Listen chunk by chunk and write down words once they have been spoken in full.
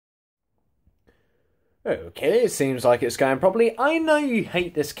Okay, it seems like it's going properly. I know you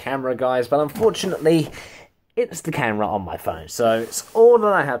hate this camera, guys, but unfortunately, it's the camera on my phone, so it's all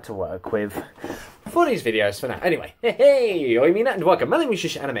that I have to work with for these videos for now. Anyway, hey, I mean that, and welcome. My name is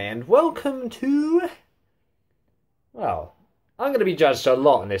Shish Anime, and welcome to... Well, I'm going to be judged a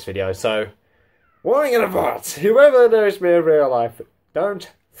lot in this video, so... warning in advance, whoever knows me in real life, don't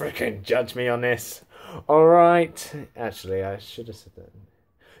freaking judge me on this. Alright? Actually, I should have said that.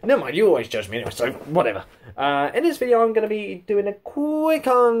 Never mind, you always judge me anyway, so whatever. In this video, I'm going to be doing a quick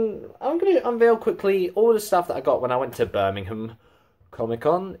I'm going to unveil quickly all the stuff that I got when I went to Birmingham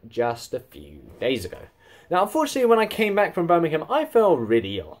ComiCon just a few days ago. Now, unfortunately, when I came back from Birmingham, I fell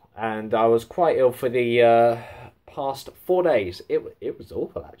really ill. And I was quite ill for the past 4 days. It was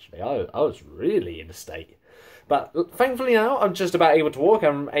awful, actually. I was really in a state. But thankfully now, I'm just about able to walk.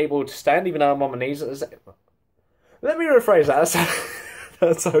 I'm able to stand, even though I'm on my knees. Let me rephrase that.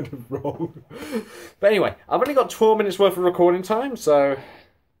 That sounded wrong. But anyway, I've only got 12 minutes worth of recording time, so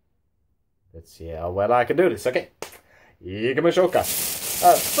let's see how well I can do this. Okay, Yigamishoka.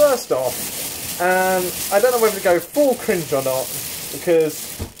 First off, I don't know whether to go full cringe or not,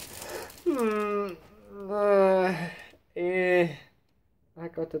 because I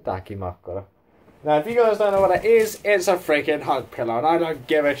got the Dakimakura. Now, if you guys don't know what it is, it's a freaking hug pillow, and I don't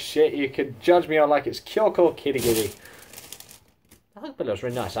give a shit. You can judge me on like it's Kyoko Kitty Kitty. The hug pillow is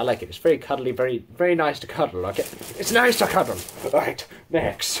really nice. I like it. It's very cuddly, very nice to cuddle. Okay, it's nice to cuddle. Right,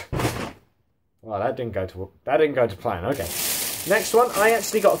 next. Well, that didn't go to plan. Okay, next one. I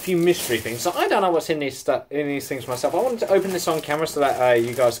actually got a few mystery things, so I don't know what's in these things myself. I wanted to open this on camera so that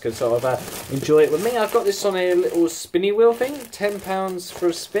you guys could sort of enjoy it with me. I've got this on a little spinny wheel thing, £10 for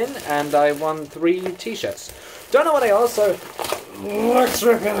a spin, and I won 3 t-shirts. Don't know what they are, so let's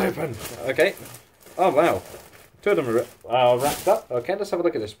rip it open. Okay. Oh wow. 2 of them are wrapped up. Okay, let's have a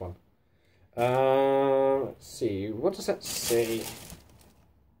look at this one. Let's see. What does that say?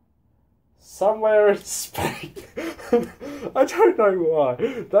 Somewhere in Spain. I don't know why.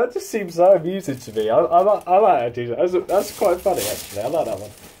 That just seems so amusing to me. I like that t-shirt. That's quite funny, actually. I like that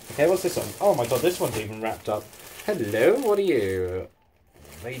one. Okay, what's this one? Oh my god, this one's even wrapped up. Hello, what are you?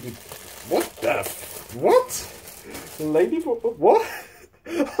 Lady... What the... What? Lady... What?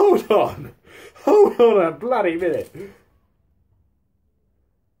 Hold on. Hold on a bloody minute.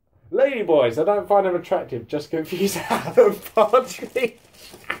 Lady boys, I don't find them attractive, just confused out of partridge.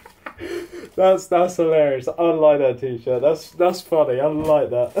 That's hilarious. I like that t-shirt. That's funny. I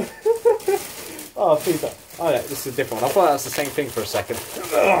like that. Oh, please don't. Oh yeah, this is a different one. I thought that was the same thing for a second.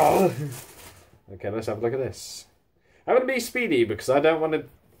 Okay, let's have a look at this. I'm going to be speedy because I don't want the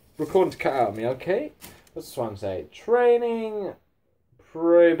recording to cut out of me, okay? What's this one say? Training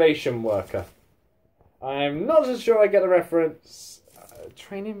probation worker. I'm not so sure I get the reference.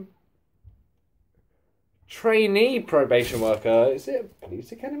 Trainee probation worker. Is it a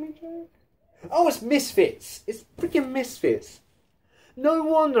police academy joke? Oh, it's Misfits. It's freaking Misfits. No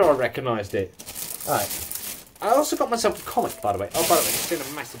wonder I recognised it. Alright. I also got myself a comic, by the way. Oh, by the way, it's in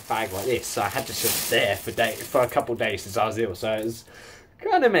a massive bag like this. So I had to sit there for a couple of days since I was ill. So it was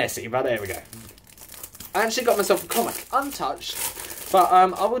kind of messy, but there we go. I actually got myself a comic, untouched. But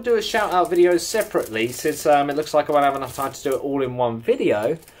I will do a shout-out video separately, since it looks like I won't have enough time to do it all in one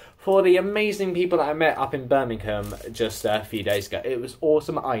video, for the amazing people that I met up in Birmingham just a few days ago. It was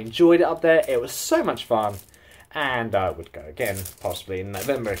awesome. I enjoyed it up there. It was so much fun. And I would go again, possibly in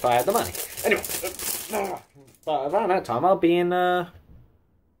November if I had the money. Anyway, but around that time, I'll be in... I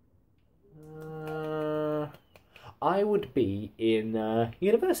would be in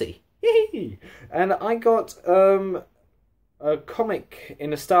university. Yay! And I got... a comic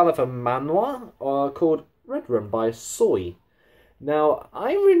in the style of a manhwa called Red Room by Soy. Now,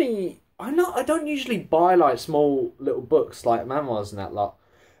 I don't usually buy like small little books like manhwas and that lot,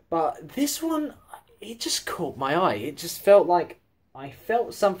 but this one, it just caught my eye. It just felt like I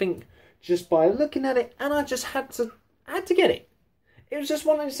felt something just by looking at it, and I just had to get it. It was just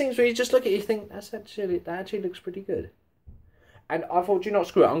one of those things where you just look at it, you think that actually looks pretty good. And I thought, you know,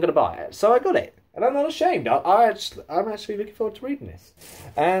 screw it, I'm going to buy it. So I got it. And I'm not ashamed. I'm actually looking forward to reading this.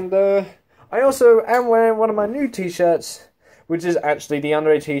 And I also am wearing one of my new t-shirts, which is actually the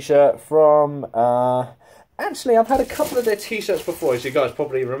Under t-shirt from... Actually, I've had a couple of their t-shirts before, as you guys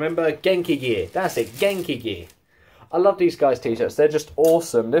probably remember. Genki Gear. That's it, Genki Gear. I love these guys' t-shirts. They're just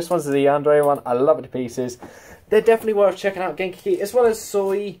awesome. This one's the Andre one. I love it to pieces. They're definitely worth checking out, Genki Gear, as well as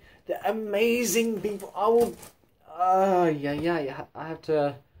Soy. They're amazing people. I will... yeah. I have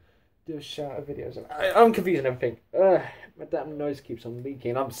to do a shout of videos. I'm confusing everything. My damn nose keeps on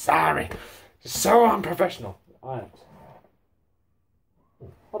leaking. I'm sorry. It's so unprofessional. Alright.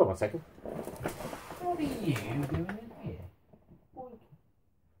 Hold on one second. What are you doing in here? Boink.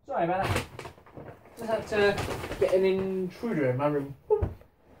 Sorry about that. Just had to get an intruder in my room.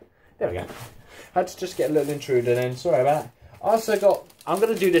 There we go. Had to just get a little intruder in. Sorry about that. I also got... I'm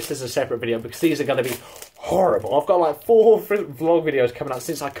going to do this as a separate video because these are going to be horrible. I've got like 4 vlog videos coming up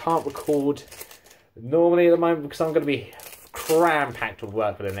since I can't record normally at the moment because I'm going to be cram-packed with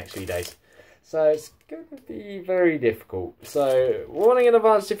work for the next few days. So it's going to be very difficult. So warning in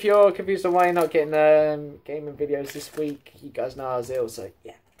advance if you're confused on why you're not getting gaming videos this week. You guys know I was ill, so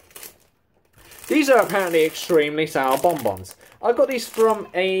yeah. These are apparently extremely sour bonbons. I got these from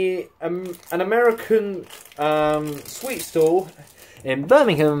an American sweet stall in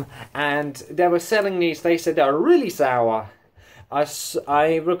Birmingham, and they were selling these. They said they were really sour.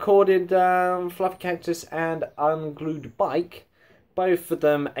 I recorded Fluffy Cactus and Unglued Bike. Both of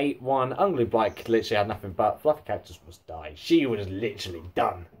them ate one. Unglued Bike literally had nothing, but Fluffy Cactus was dying. She was literally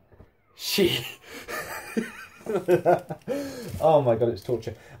done. She... Oh my god, it's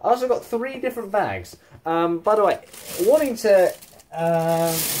torture. I also got 3 different bags. By the way, wanting to...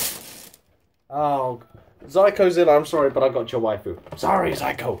 Oh, Zykozilla, I'm sorry, but I got your waifu. Sorry,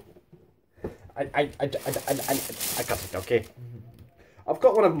 Zyko. I got it, okay. I've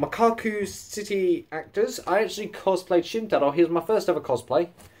got one of Makaku City actors. I actually cosplayed Shintaro. Here's my first ever cosplay.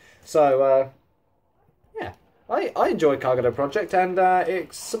 So, yeah. I enjoyed Kagero Project, and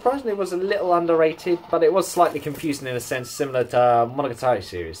it surprisingly was a little underrated, but it was slightly confusing in a sense, similar to Monogatari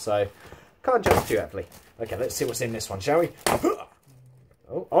series, so can't judge too happily. Okay, let's see what's in this one, shall we?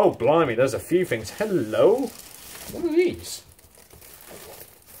 Oh, blimey, there's a few things. Hello? What are these?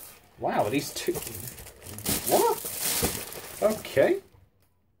 Wow, are these 2... What? Okay.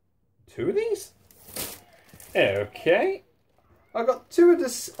 2 of these? Okay. I got 2 of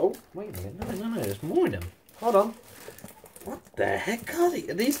this... Oh, wait a minute. No, there's more in them. Hold on. What the heck are these?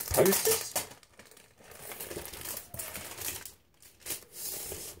 Are these posters?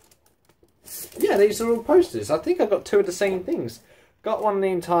 Yeah, these are all posters. I think I got 2 of the same things. Got one of the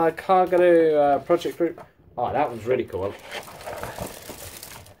entire Kagero project group. Oh, that one's really cool.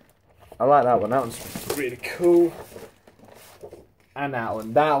 I like that one. That one's really cool. And that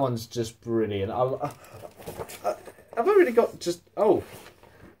one. That one's just brilliant. I've already got just... Oh.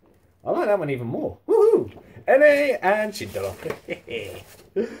 I like that one even more. Woohoo! LA and Shintaro.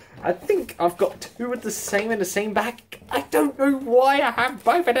 I think I've got 2 of the same in the same bag. I don't know why I have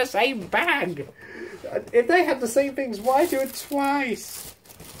both in the same bag. If they had the same things, why do it twice?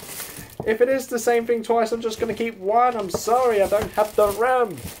 If it is the same thing twice, I'm just going to keep one. I'm sorry, I don't have the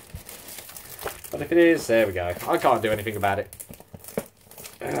RAM. But if it is, there we go. I can't do anything about it.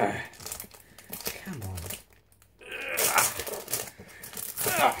 Come on.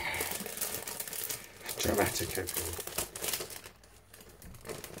 Dramatic opening.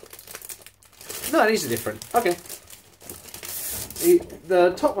 No, these are different. Okay.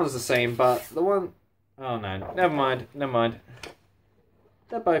 The top one's the same, but the one... Oh no, never mind.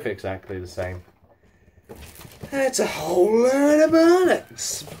 They're both exactly the same. It's a whole load of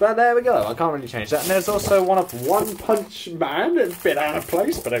bonnets. But there we go, I can't really change that. And there's also one of One Punch Man. It's a bit out of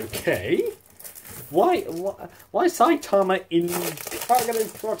place, but okay. Why Saitama in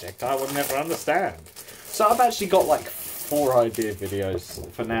Kagero Project? I would never understand. So I've actually got like 4 idea videos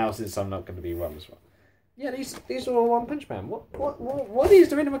for now, since I'm not going to be one as well. Yeah, these are all One Punch Man. What are you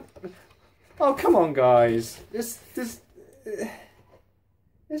doing? Oh, come on, guys. This isn't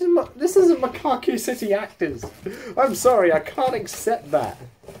Makaku City actors. I'm sorry, I can't accept that.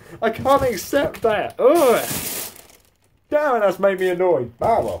 I can't accept that. Ugh. Damn it, that's made me annoyed.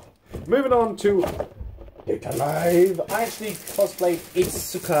 Ah, well. Moving on to Data Live. I actually cosplayed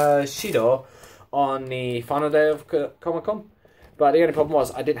Itsuka Shido on the final day of ComiCon. But the only problem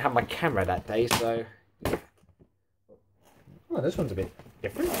was I didn't have my camera that day, so... Yeah. Oh, this one's a bit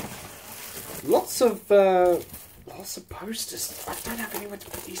different. Lots of posters. I don't have anywhere to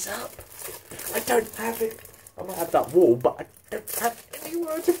put these up. I don't have it. I might have that wall, but I don't have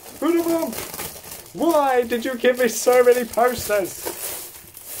anywhere to put them on. Why did you give me so many posters?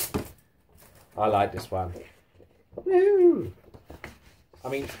 I like this one. Woo. I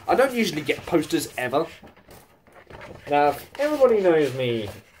mean, I don't usually get posters ever. Now, everybody knows me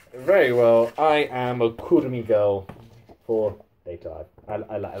very well. I am a Kurumi girl for daytime.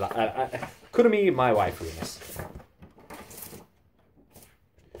 Kurumi, my wife, in this.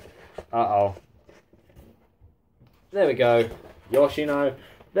 Uh-oh. There we go. Yoshino.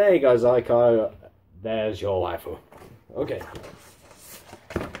 There you go, Zyko. There's your waifu. Okay.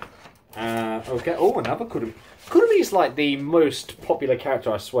 Okay. Oh, another Kurumi. Kurumi is like the most popular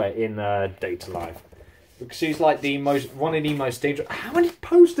character, I swear, in Data Live. Because she's like one of the most dangerous... How many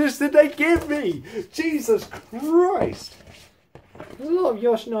posters did they give me? Jesus Christ. There's a lot of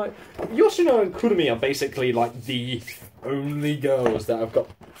Yoshino. Yoshino and Kurumi are basically like the only girls that I've got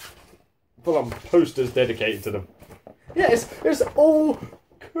full-on posters dedicated to them. Yeah, it's all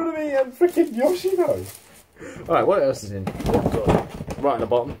Kurumi and freaking Yoshino. Alright, what else is in? Right at the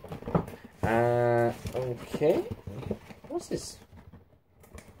bottom. Okay. What's this?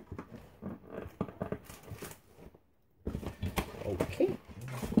 Okay.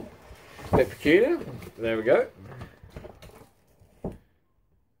 A bit peculiar. There we go.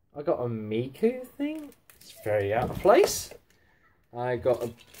 I got a Miku thing. It's very out of place. I got a...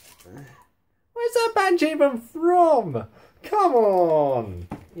 Where's that badge even from? Come on!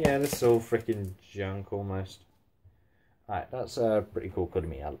 Yeah, this is all freaking junk almost. Alright, that's a pretty cool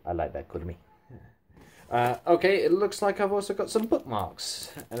Kurumi. I like that Kurumi. Okay, it looks like I've also got some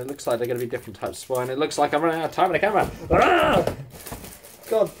bookmarks. And it looks like they're going to be different types as well. And it looks like I'm running out of time on the camera. Ah!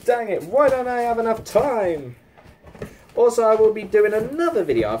 God dang it, why don't I have enough time? Also, I will be doing another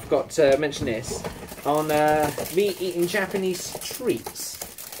video, I forgot to mention this, on me eating Japanese treats.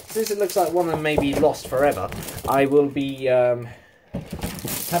 Since it looks like one of them may be lost forever, I will be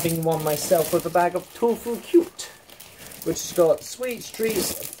having one myself with a bag of tofu cute, which has got sweet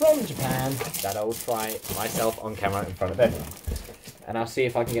treats from Japan that I will try myself on camera in front of everyone. And I'll see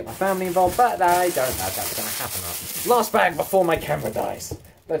if I can get my family involved, but I don't know if that's going to happen. Last bag before my camera dies.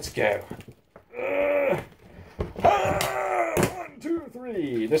 Let's go. 1, 2,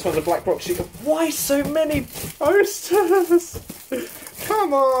 3. This one's a black rock shooter. Why so many posters?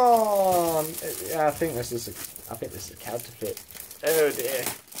 Come on. Yeah, I think this is a counterfeit. Oh dear.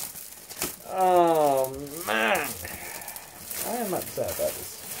 Oh man. I am upset about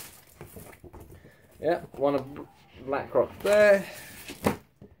this. Yeah, one of black rock there.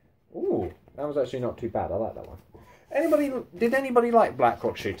 Ooh, that was actually not too bad. I like that one. Did anybody like Black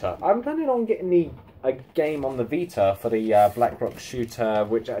Rock Shooter? I'm planning on getting a game on the Vita for the Black Rock Shooter,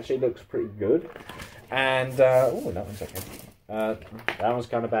 which actually looks pretty good. And oh, that one's okay. That one's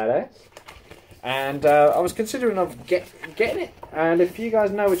kind of badass. And I was considering of getting it. And if you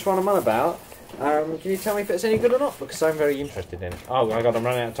guys know which one I'm on about, can you tell me if it's any good or not? Because I'm very interested in it. Oh my god, I'm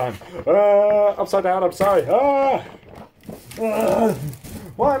running out of time. Upside down, I'm sorry.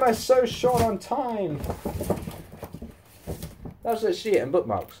 Why am I so short on time? That's the shit and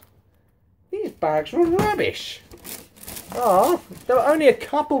bookmarks. These bags were rubbish. Oh, there were only a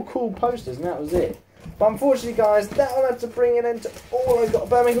couple cool posters and that was it. But unfortunately, guys, that'll have to bring an end to all I've got at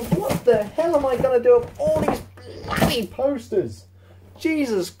Birmingham. What the hell am I going to do with all these bloody posters?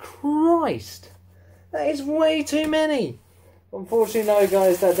 Jesus Christ. That is way too many. Unfortunately, no,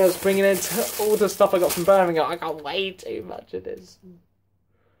 guys, that does bring an end to all the stuff I got from Birmingham. I got way too much of this.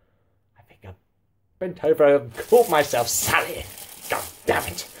 I think I bent over and caught myself, Sally. God damn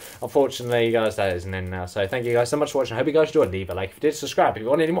it. Unfortunately, guys, that is an end now. So thank you guys so much for watching. I hope you guys enjoyed. Leave a like if you did, subscribe if you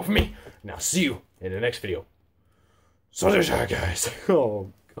want any more from me. And I'll see you in the next video. So there's that, guys.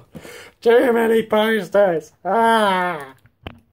 Oh, God. Too many posters. Ah.